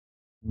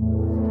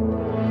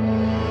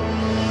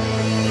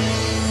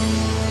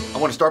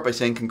want to start by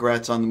saying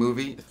congrats on the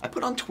movie. I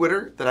put on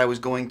Twitter that I was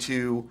going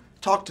to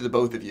talk to the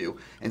both of you,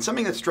 and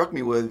something that struck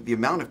me was the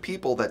amount of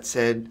people that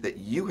said that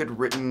you had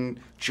written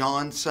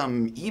John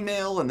some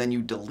email and then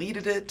you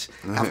deleted it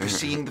after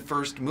seeing the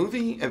first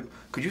movie.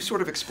 Could you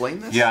sort of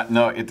explain this? Yeah,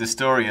 no, the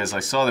story is I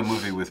saw the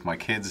movie with my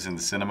kids in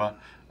the cinema,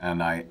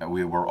 and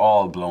we were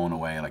all blown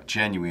away. Like,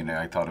 genuinely,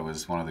 I thought it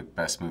was one of the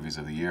best movies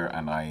of the year,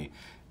 and I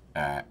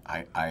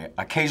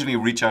occasionally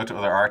reach out to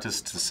other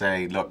artists to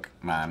say, look,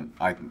 man,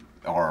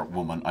 or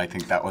woman, I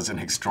think that was an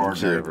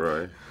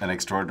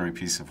extraordinary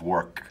piece of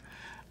work.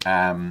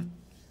 And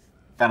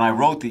I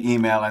wrote the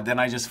email, and then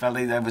I just felt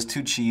it was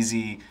too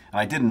cheesy, and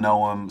I didn't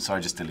know him, so I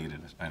just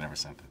deleted it. I never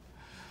sent it.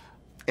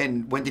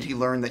 And when did he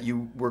learn that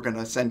you were going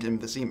to send him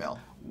this email?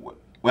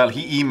 Well,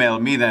 he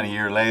emailed me then a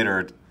year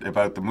later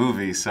about the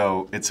movie,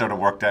 so it sort of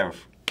worked out.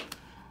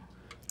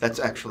 That's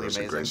actually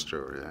amazing. That's a great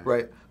story, yeah.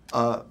 Right.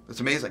 It's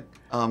amazing.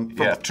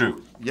 Yeah,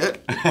 true. Yeah.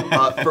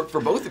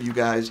 For both of you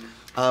guys,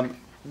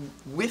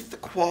 with the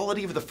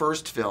quality of the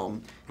first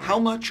film, how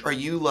much are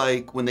you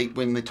like, when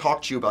they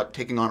talk to you about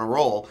taking on a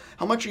role,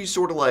 how much are you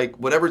sort of like,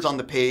 whatever's on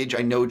the page,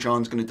 I know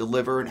John's going to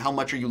deliver, and how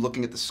much are you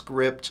looking at the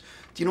script?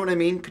 Do you know what I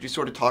mean? Could you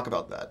sort of talk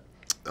about that?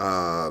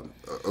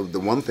 The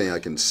one thing I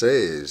can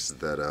say is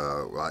that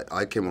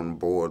I came on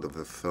board of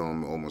the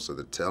film almost at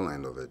the tail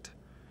end of it,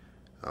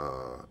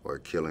 where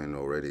Cillian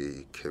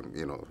already came,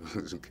 you know,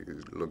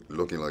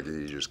 looking like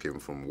he just came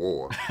from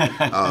war.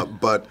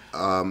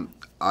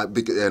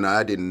 And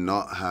I did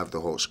not have the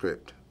whole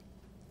script.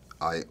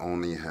 I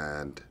only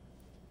had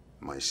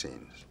my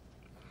scenes.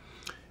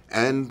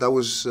 And that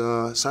was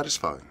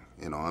satisfying,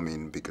 you know, I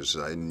mean, because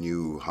I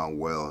knew how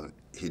well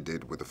he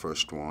did with the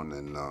first one,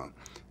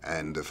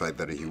 and the fact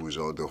that he was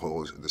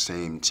the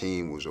same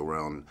team was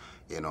around,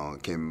 you know,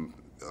 came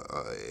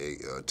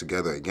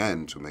together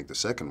again to make the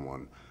second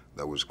one.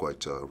 That was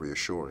quite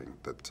reassuring.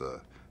 That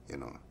you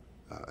know,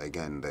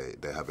 again,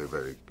 they have a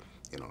very,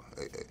 you know,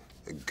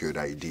 a good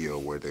idea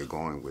where they're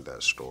going with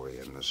that story,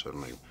 and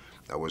certainly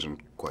I wasn't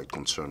quite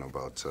concerned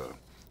about,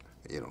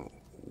 you know,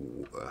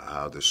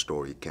 how the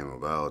story came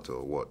about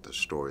or what the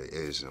story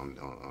is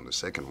on the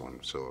second one.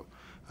 So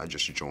I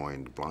just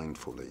joined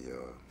blindfoldly.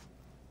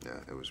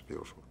 Yeah, it was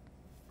beautiful.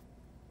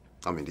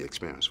 I mean, the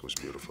experience was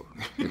beautiful.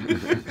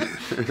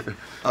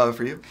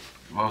 For you?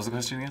 What was the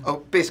question again? Oh,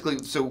 basically,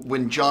 so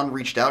when John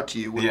reached out to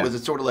you, was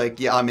it sort of like,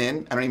 yeah, I'm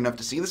in, I don't even have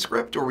to see the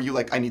script, or were you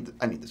like, I need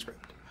the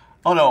script?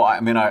 Oh no, I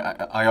mean,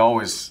 I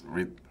always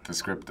read the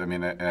script. I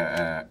mean,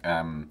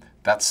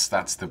 that's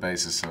the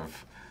basis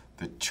of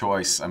the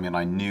choice. I mean,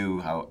 I knew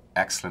how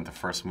excellent the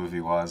first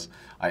movie was,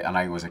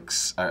 I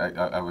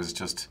was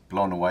just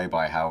blown away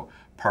by how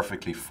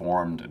perfectly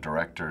formed a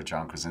director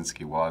John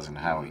Krasinski was, and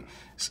how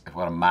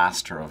what a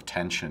master of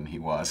tension he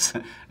was.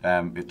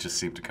 It just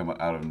seemed to come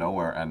out of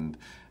nowhere, and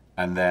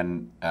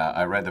then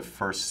I read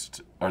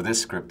this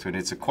script, and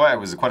it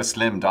was quite a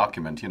slim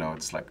document. You know,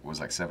 it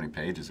was like 70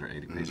 pages or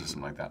 80 pages,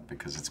 something like that,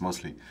 because it's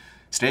mostly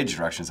stage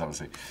directions,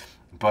 obviously.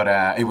 But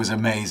it was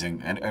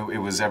amazing, and it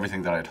was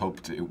everything that I'd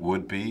hoped it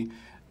would be.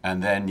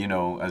 And then, you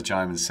know, as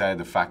Djimon said,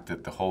 the fact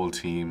that the whole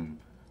team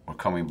were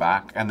coming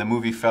back, and the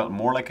movie felt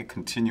more like a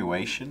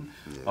continuation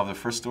of the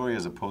first story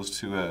as opposed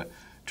to a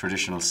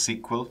traditional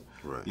sequel.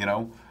 Right. You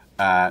know,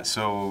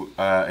 so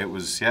it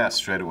was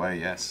straight away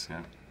yes.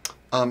 Yeah.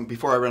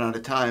 Before I run out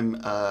of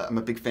time, I'm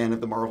a big fan of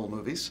the Marvel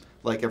movies,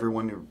 like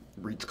everyone who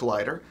reads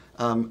Collider,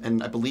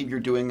 and I believe you're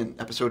doing an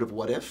episode of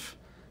What If?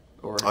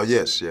 Or, oh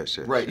yes.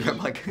 Right, I'm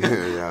like,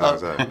 yeah,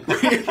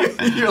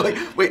 you're like,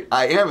 wait,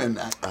 I am in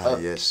that.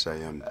 Yes, I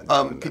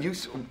am. Could you?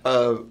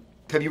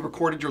 Have you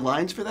recorded your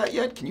lines for that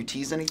yet? Can you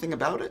tease anything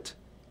about it?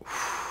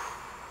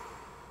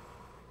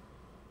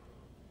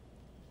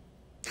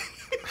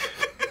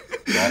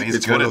 God, he's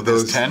it's good one at of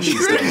those tension.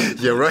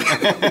 You're right.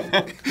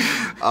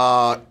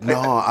 No,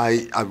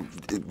 I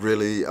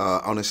really,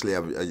 honestly,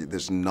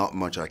 there's not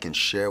much I can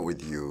share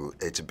with you.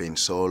 It's been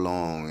so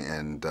long,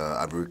 and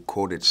I've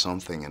recorded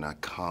something, and I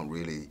can't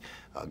really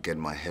get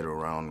my head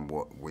around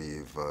what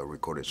we've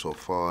recorded so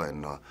far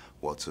and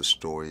what the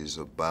story is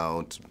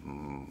about.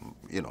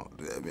 You know,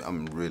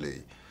 I'm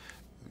really,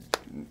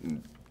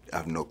 I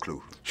have no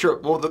clue. Sure.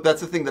 Well, that's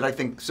the thing that I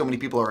think so many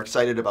people are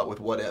excited about with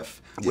What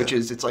If, which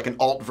is it's like an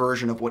alt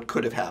version of what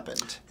could have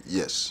happened.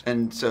 Yes.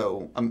 And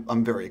so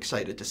I'm very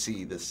excited to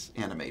see this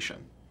animation.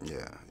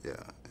 Yeah.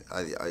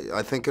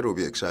 I think it'll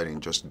be exciting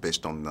just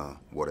based on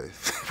What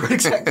If.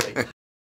 Exactly.